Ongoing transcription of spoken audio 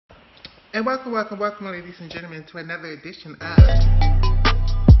And welcome, ladies and gentlemen, to another edition of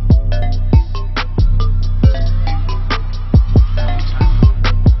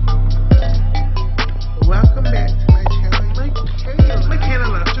Welcome back to my channel, Michaela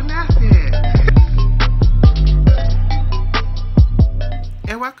Loves Gymnasts.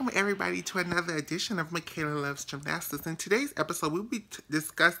 And welcome everybody to another edition of Michaela Loves Gymnasts. In today's episode, we'll be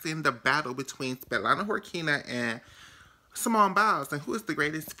discussing the battle between Svetlana Khorina and Simone Biles, and who is the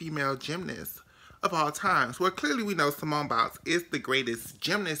greatest female gymnast of all times. Well, clearly we know Simone Biles is the greatest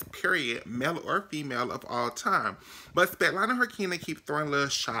gymnast, period, male or female of all time. But Svetlana Khorina keeps throwing little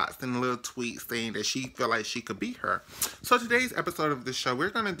shots and little tweets saying that she feel like she could beat her. So today's episode of the show, we're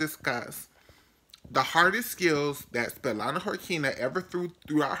going to discuss the hardest skills that Svetlana Khorina ever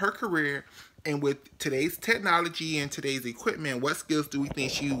throughout her career, and with today's technology and today's equipment, what skills do we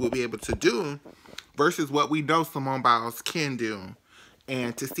think she will be able to do versus what we know Simone Biles can do,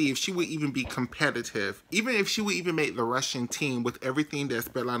 and to see if she would even be competitive, even if she would even make the Russian team with everything that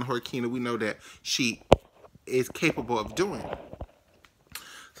Svetlana Khorina we know that she is capable of doing.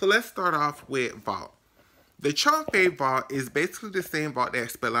 So let's start off with vault. The Chong Fei vault is basically the same vault that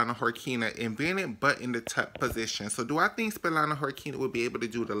Svetlana Khorina invented, but in the tuck position. So do I think Svetlana Khorina would be able to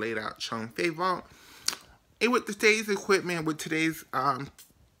do the laid out Chong Fei vault? And with today's equipment, with today's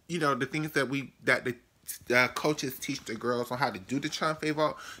the things that the coaches teach the girls on how to do the Chong Fei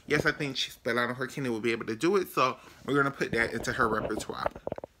vault, yes, I think Svetlana Khorina will be able to do it. So we're gonna put that into her repertoire.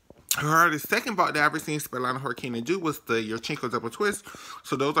 The second vault that I've ever seen Svetlana Khorina do was the Yurchenko double twist.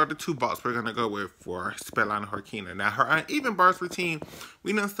 So those are the two vaults we're gonna go with for Svetlana Khorina. Now her uneven bars routine,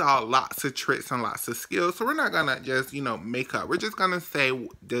 we done saw lots of tricks and lots of skills. So we're not gonna just make up. We're just gonna say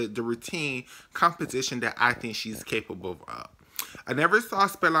the routine composition that I think she's capable of. I never saw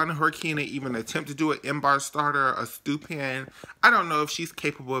Svetlana Khorina even attempt to do an in-bar starter, a stupend. I don't know if she's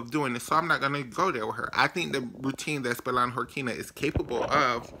capable of doing this, so I'm not going to go there with her. I think the routine that Svetlana Khorina is capable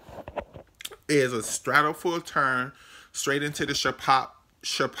of is a straddle full turn, straight into the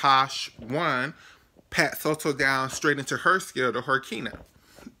Shapash 1, pat Soto down, straight into her skill, the Khorina.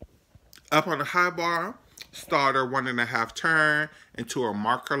 Up on the high bar, starter 1.5 turn into a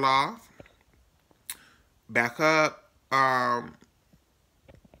marker loft. Back up.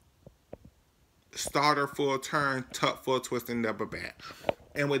 Starter full turn, tuck full twist, and double back.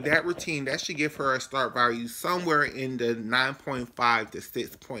 And with that routine, that should give her a start value somewhere in the 9.5 to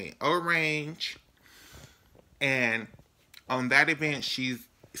 6.0 range. And on that event,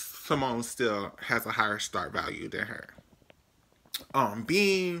 Simone still has a higher start value than her.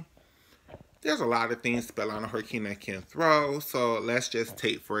 Beam, there's a lot of things Svetlana Khorina can throw. So let's just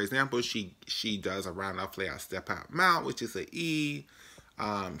take, for example, she does a round off layout step out mount, which is an E.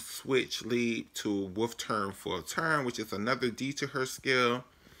 Switch leap to wolf turn full turn, which is another D to her skill.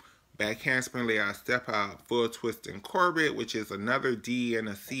 Back handspring layout step out full twist and corbett, which is another D and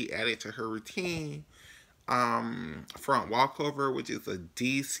a C added to her routine. Front walkover, which is a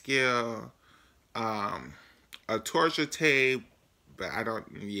D skill. A torture tape, but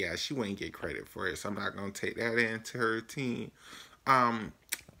she wouldn't get credit for it, so I'm not going to take that into her routine. I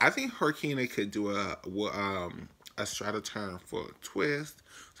think Khorina could do a straddle turn full twist,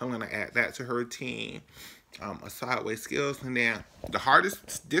 so I'm going to add that to her routine. A sideways skills, and then the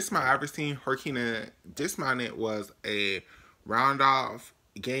hardest dismount I've ever seen Khorina dismounted was a round off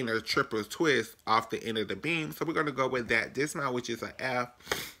gainer triple twist off the end of the beam, so we're going to go with that dismount, which is an F.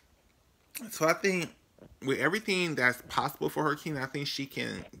 So I think with everything that's possible for Khorina, I think she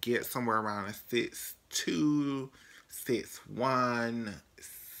can get somewhere around a 6'2", 6'1",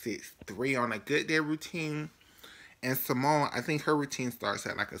 6'3" on a good day routine. And Simone, I think her routine starts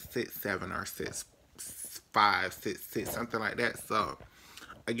at like a 6'7" or 6'5", 6'6", something like that. So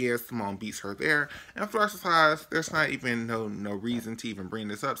I guess Simone beats her there. And floor exercise, there's not even no reason to even bring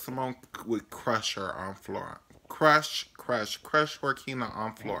this up. Simone would crush her on floor. Crush Khorina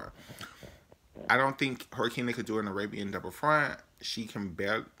on floor. I don't think Khorina could do an Arabian double front. She can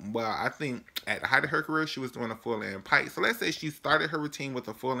barely, well, I think at the height of her career, she was doing a full end pike. So let's say she started her routine with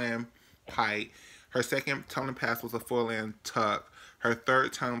a full end pike. Her second tone pass was a full end tuck. Her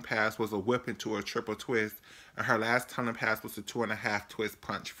third tone pass was a whip into a triple twist. And her last tone pass was a 2.5 twist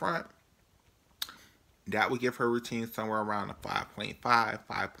punch front. That would give her routine somewhere around a 5.5,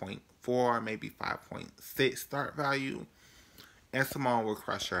 5.4, maybe 5.6 start value. And Simone will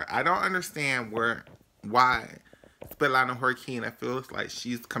crush her. I don't understand why Svetlana Khorina feels like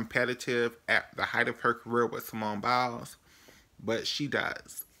she's competitive at the height of her career with Simone Biles, but she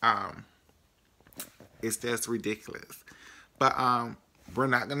does. It's just ridiculous. But we're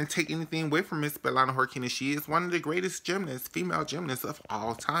not going to take anything away from Miss Svetlana Khorina. She is one of the greatest gymnasts, female gymnasts of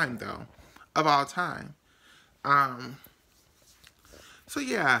all time, though. Of all time. So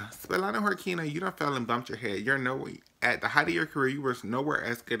yeah, Svetlana Khorina, you done fell and bumped your head. You're nowhere, at the height of your career, you were nowhere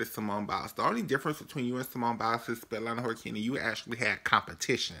as good as Simone Biles. The only difference between you and Simone Biles is Svetlana Khorina, you actually had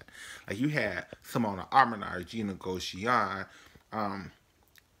competition. Like you had Simona Arminar, Gina Goshian,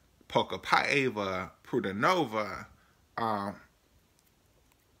 Pokapaeva, Prudanova,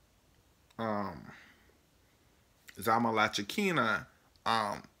 Zamalachikina.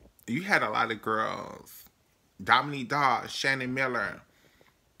 You had a lot of girls. Dominique Dawes, Shannon Miller,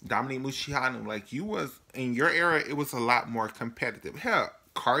 Dominique Moushianu. Like, you was, in your era, it was a lot more competitive. Hell,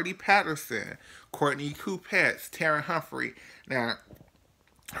 Cardi Patterson, Courtney Coupettes, Taryn Humphrey. Now,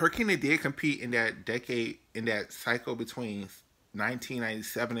 Khorina did compete in that decade, in that cycle between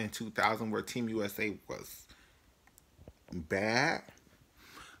 1997 and 2000, where Team USA was bad.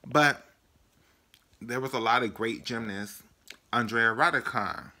 But there was a lot of great gymnasts. Andrea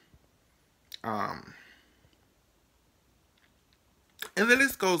Radicon. And the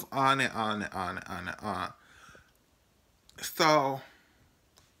list goes on and on and on and on and on. So,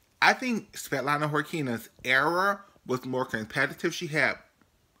 I think Svetlana Khorina's era was more competitive. She had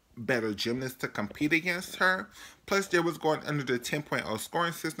better gymnasts to compete against her. Plus, there was going under the 10.0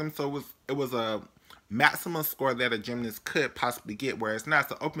 scoring system, so it was a maximum score that a gymnast could possibly get, whereas now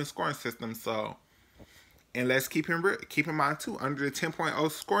it's an open scoring system. So, and let's keep in mind too, under the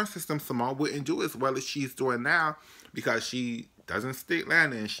 10.0 scoring system, Simone wouldn't do as well as she's doing now because she doesn't stick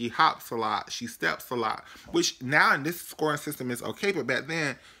landing, she hops a lot, she steps a lot, which now in this scoring system is okay, but back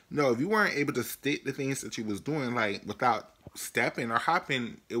then, no, if you weren't able to stick the things that you was doing, like without stepping or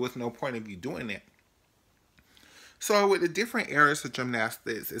hopping, it was no point of you doing it. So with the different eras of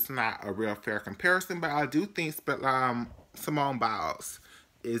gymnastics, it's not a real fair comparison, but I do think Simone Biles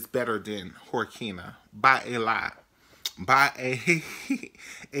is better than Khorina by a lot, by a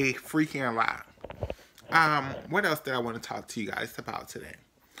freaking lot. What else did I want to talk to you guys about today?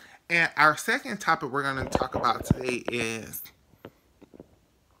 And our second topic we're going to talk about today is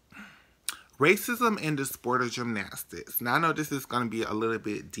racism in the sport of gymnastics. Now, I know this is going to be a little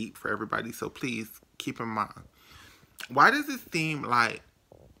bit deep for everybody, so please keep in mind. Why does it seem like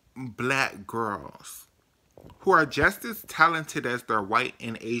black girls who are just as talented as their white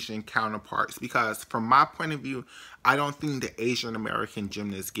and Asian counterparts? Because from my point of view, I don't think the Asian American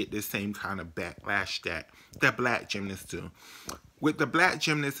gymnasts get the same kind of backlash that the black gymnasts do. With the black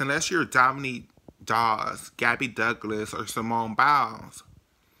gymnasts, unless you're Dominique Dawes, Gabby Douglas, or Simone Biles,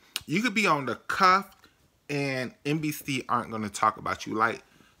 you could be on the cuff and NBC aren't going to talk about you. Like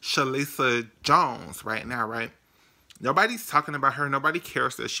Shalisa Jones right now, right? Nobody's talking about her. Nobody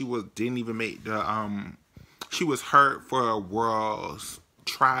cares that she didn't even make the she was hurt for World's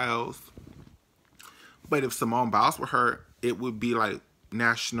trials. But if Simone Biles were hurt, it would be like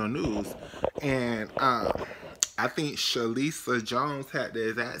national news. And I think Shalisa Jones had the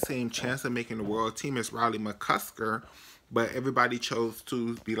exact same chance of making the world team as Riley McCusker, but everybody chose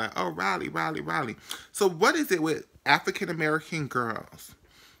to be like, oh, Riley. So what is it with African-American girls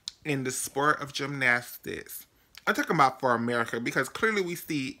in the sport of gymnastics? I'm talking about for America, because clearly we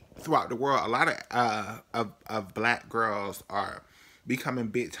see throughout the world a lot of black girls are becoming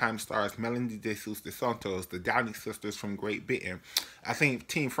big-time stars. Melanie De Sousa Santos, the Downey sisters from Great Britain. I think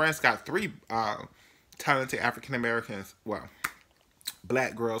Team France got 3 talented African-Americans, well,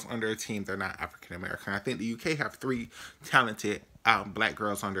 black girls on their team. They're not African-American. I think the UK have 3 talented black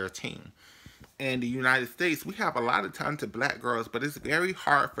girls on their team. In the United States, we have a lot of talented black girls, but it's very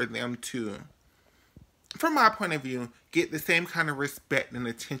hard for them to, from my point of view, get the same kind of respect and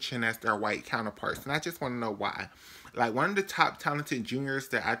attention as their white counterparts. And I just want to know why. Like, one of the top talented juniors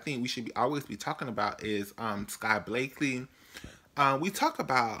that I think we should always be talking about is Sky Blakely. We talk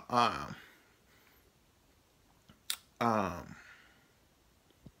about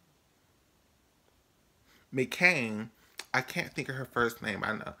McCain. I can't think of her first name.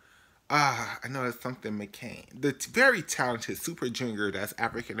 I know it's something McCain. The very talented Super Junior that's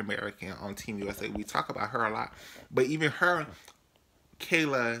African-American on Team USA. We talk about her a lot. But even her,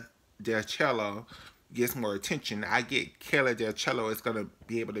 Kayla Del Cello, gets more attention. I get Kayla Del Cello is going to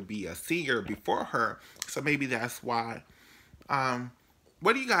be able to be a senior before her. So maybe that's why.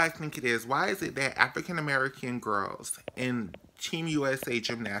 What do you guys think it is? Why is it that African-American girls in Team USA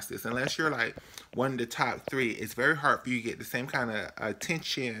gymnastics, unless you're like one of the top 3, it's very hard for you to get the same kind of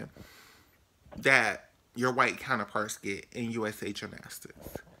attention that your white counterparts get in USA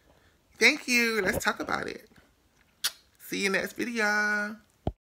gymnastics? Thank you. Let's talk about it. See you next video.